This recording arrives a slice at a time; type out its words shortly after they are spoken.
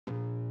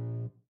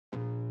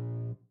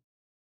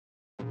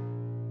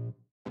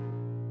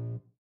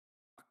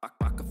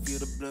I can feel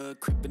the blood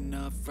creeping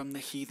up from the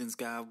heathens.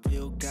 Got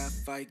will, got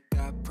fight,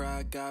 got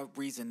pride, got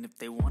reason. If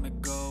they wanna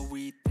go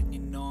eat, then you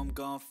know I'm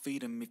gon'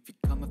 feed them. If you're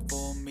coming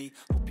for me,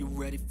 hope you're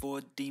ready for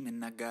a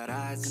demon. I got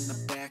eyes in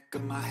the back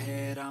of my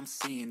head, I'm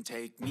seeing.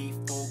 Take me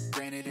for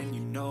granted and you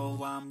know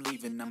I'm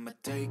leaving. I'ma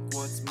take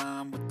what's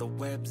mine with the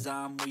webs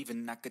I'm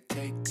weaving. I could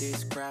take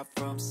this crowd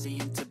from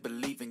seeing to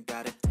believing.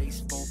 Got a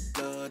taste for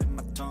blood and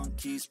my tongue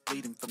keeps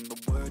bleeding. From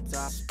the words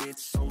I spit,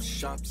 so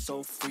sharp,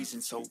 so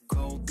freezing. So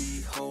cold,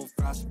 behold,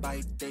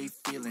 frostbite they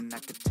feeling. I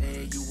could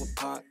tear you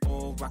apart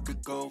or I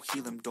could go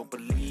heal them. Don't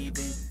believe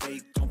in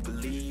fate, don't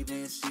believe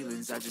in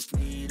ceilings. I just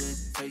need a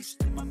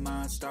taste and my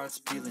mind starts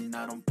peeling.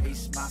 I don't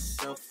pace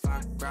myself,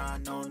 I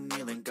grind on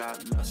kneeling.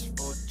 Got lust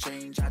for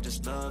change, I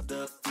just love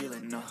the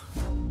feeling.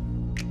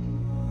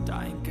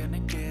 I ain't gonna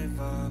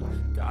give up.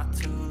 Got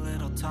too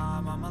little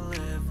time, I'ma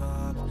live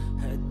up.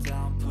 Head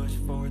down, push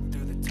forward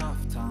through the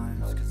tough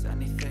times. Cause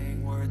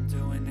anything worth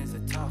doing is a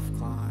tough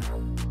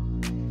climb.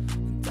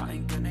 And I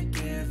ain't gonna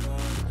give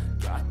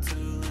up. Got too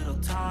little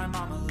time,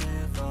 I'ma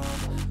live up.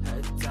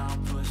 Head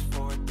down, push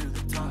forward through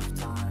the tough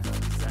times.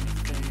 Cause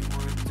anything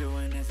worth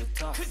doing is a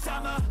tough climb. Cause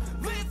I'ma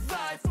live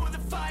life for the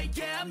fight,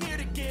 yeah, I'm here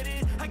to get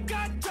it. I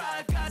got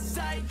drive, got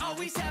sight,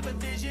 always have a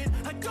vision.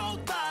 I go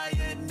by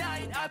at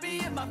night, I be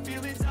in my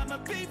feelings. I'ma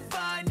be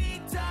fine,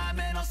 need time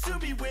and I'll soon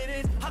be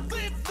winning. I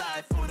live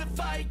life for the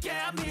fight,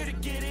 yeah, I'm here to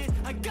get it.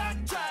 I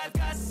got drive,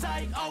 got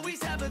sight,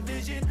 always have a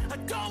vision. I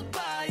go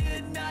by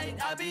at night,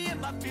 I be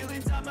in my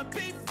feelings. I'ma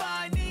be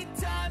fine, need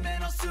time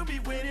and I'll soon be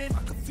winning.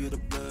 I can feel the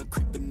blood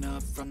creeping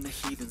up from the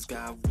heathens.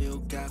 Got will,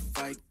 got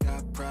fight,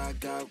 got pride,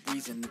 got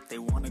reason. If they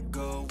wanna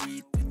go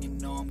eat, then you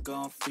know I'm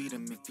gon' feed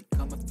them. If you're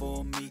coming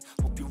for me,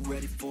 hope you're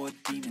ready for a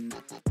demon.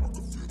 I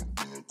can feel the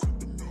blood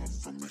creeping up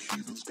from the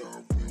heathens.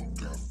 Got will,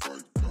 got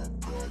fight, got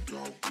pride,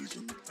 got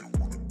reason. If they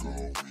wanna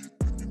go eat,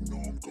 then you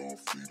know I'm gon'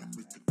 feed them.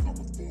 If you're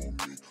coming for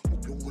me,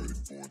 hope you're ready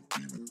for a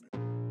demon.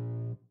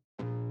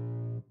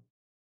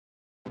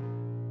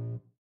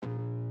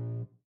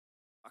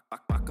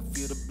 I can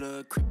feel the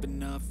blood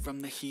creeping up from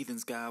the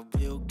heathens. Got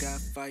will, got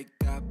fight,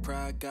 got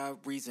pride,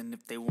 got reason.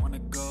 If they wanna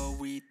go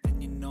eat,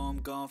 then you know I'm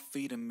gon'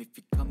 feed them. If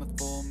you're coming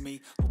for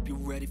me, hope you're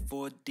ready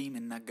for a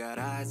demon. I got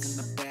eyes in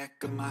the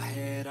back of my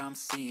head, I'm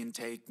seeing.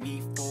 Take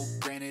me for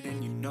granted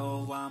and you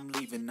know I'm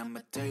leaving.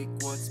 I'ma take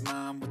what's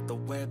mine with the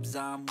webs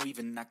I'm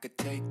weaving. I could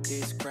take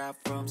this crowd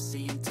from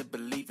seeing to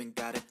believing.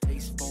 Got a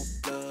taste for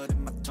blood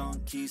and my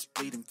tongue keeps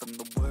bleeding. From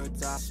the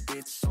words I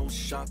spit, so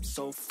sharp,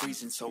 so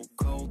freezing. So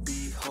cold,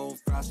 behold,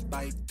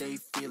 frostbite they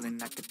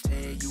feeling. I could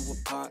tear you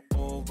apart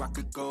or I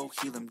could go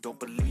heal them. Don't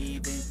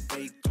believe in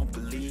fate, don't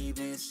believe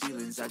in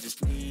ceilings. I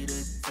just need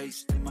a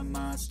taste and my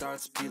mind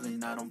starts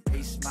peeling. I don't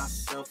pace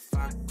myself,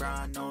 I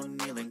grind on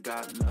kneeling.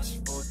 Got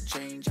lust for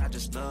change, I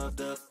just love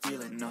the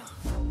feeling.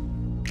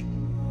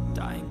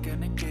 I ain't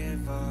gonna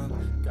give up.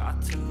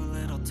 Got too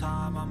little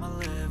time, I'ma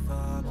live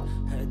up.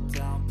 Head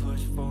down,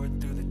 push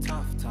forward through the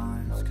tough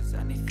times. Cause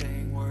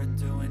anything worth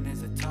doing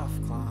is a tough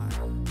climb.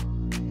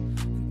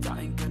 And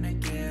I ain't gonna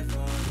give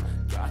up.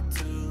 Got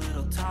too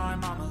little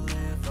time, I'ma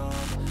live up.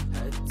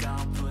 Head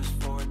down, push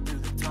forward through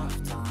the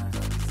tough times.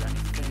 Cause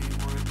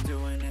anything worth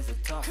doing is a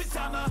tough climb. Cause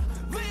I'ma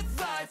live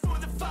life for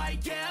the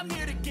fight, yeah, I'm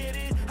here to get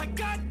it. I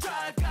got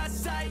drive, got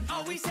sight,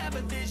 always have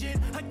a vision.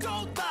 I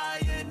go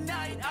by at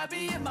night, I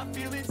be in my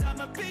feelings.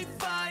 I'ma be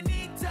fine,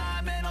 need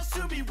time and I'll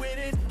soon be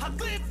winning. I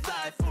live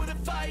life for the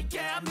fight,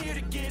 yeah, I'm here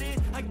to get it.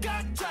 I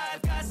got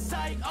drive, got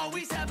sight,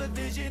 always have a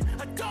vision.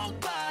 I go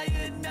by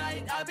at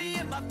night, I be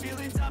in my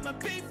feelings. I'ma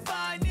be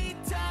fine, need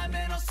time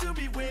and I'll soon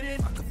be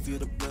winning. I can feel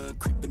the blood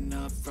creeping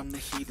up from the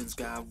heathens.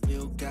 Got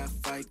will, got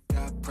fight,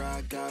 got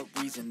pride, got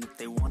reason. If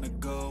they wanna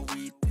go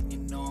eat, then you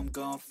know I'm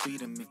gon' feed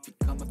them. If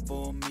you're coming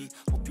for me,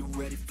 hope you're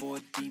ready for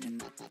a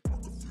demon.